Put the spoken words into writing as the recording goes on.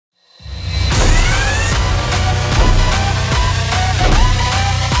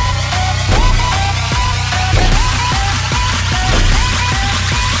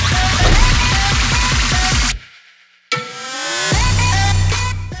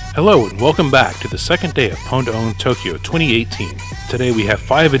Hello and welcome back to the second day of Pwn2Own Tokyo 2018. Today we have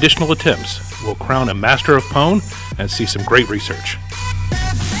 5 additional attempts. We'll crown a Master of Pwn and see some great research.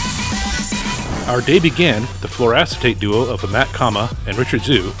 Our day began with the fluoroacetate duo of Matt Kama and Richard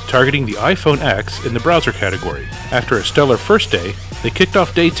Zhu targeting the iPhone X in the browser category. After a stellar first day, they kicked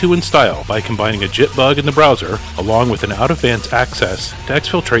off day 2 in style by combining a JIT bug in the browser along with an out-of-band access to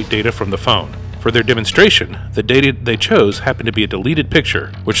exfiltrate data from the phone. For their demonstration, the data they chose happened to be a deleted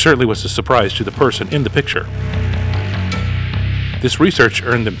picture, which certainly was a surprise to the person in the picture. This research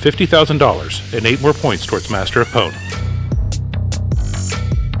earned them $50,000 and 8 more points towards Master of Pwn.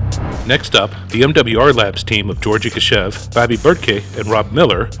 Next up, the MWR Labs team of Georgi Kashev, Babi Bertke, and Rob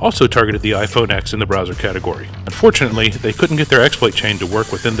Miller also targeted the iPhone X in the browser category. Unfortunately, they couldn't get their exploit chain to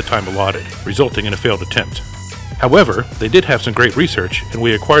work within the time allotted, resulting in a failed attempt. However, they did have some great research, and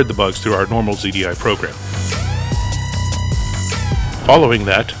we acquired the bugs through our normal ZDI program. Following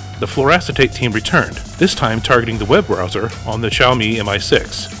that, the fluoroacetate team returned, this time targeting the web browser on the Xiaomi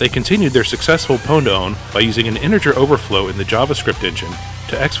Mi6. They continued their successful Pwn2Own by using an integer overflow in the JavaScript engine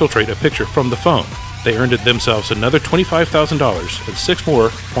to exfiltrate a picture from the phone. They earned themselves another $25,000 and 6 more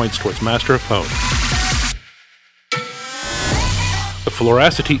points towards Master of Pwn. The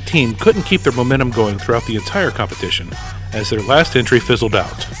fluoroacetate team couldn't keep their momentum going throughout the entire competition, as their last entry fizzled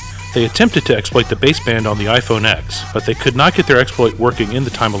out. They attempted to exploit the baseband on the iPhone X, but they could not get their exploit working in the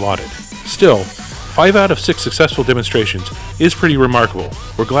time allotted. Still, 5 out of 6 successful demonstrations is pretty remarkable.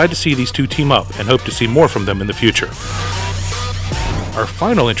 We're glad to see these two team up and hope to see more from them in the future. Our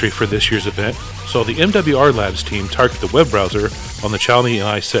final entry for this year's event saw the MWR Labs team target the web browser on the Xiaomi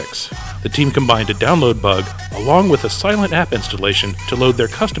Mi6. The team combined a download bug along with a silent app installation to load their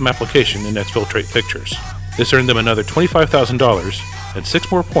custom application and exfiltrate pictures. This earned them another $25,000 and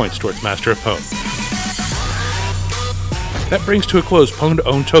 6 more points towards Master of Pwn. That brings to a close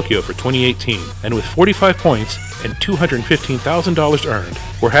Pwn2Own Tokyo for 2018, and with 45 points and $215,000 earned,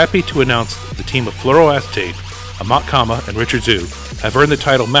 we're happy to announce that the team of fluoroacetate, Matt Kama and Richard Zhu have earned the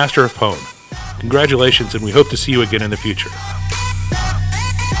title Master of Pwn. Congratulations, and we hope to see you again in the future.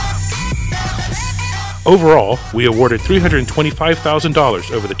 Overall, we awarded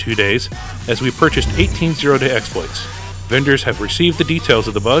 $325,000 over the 2 days as we purchased 18 zero-day exploits. Vendors have received the details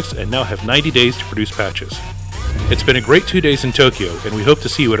of the bugs and now have 90 days to produce patches. It's been a great 2 days in Tokyo, and we hope to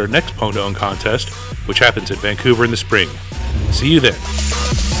see you at our next Pwn2Own contest, which happens in Vancouver in the spring. See you then.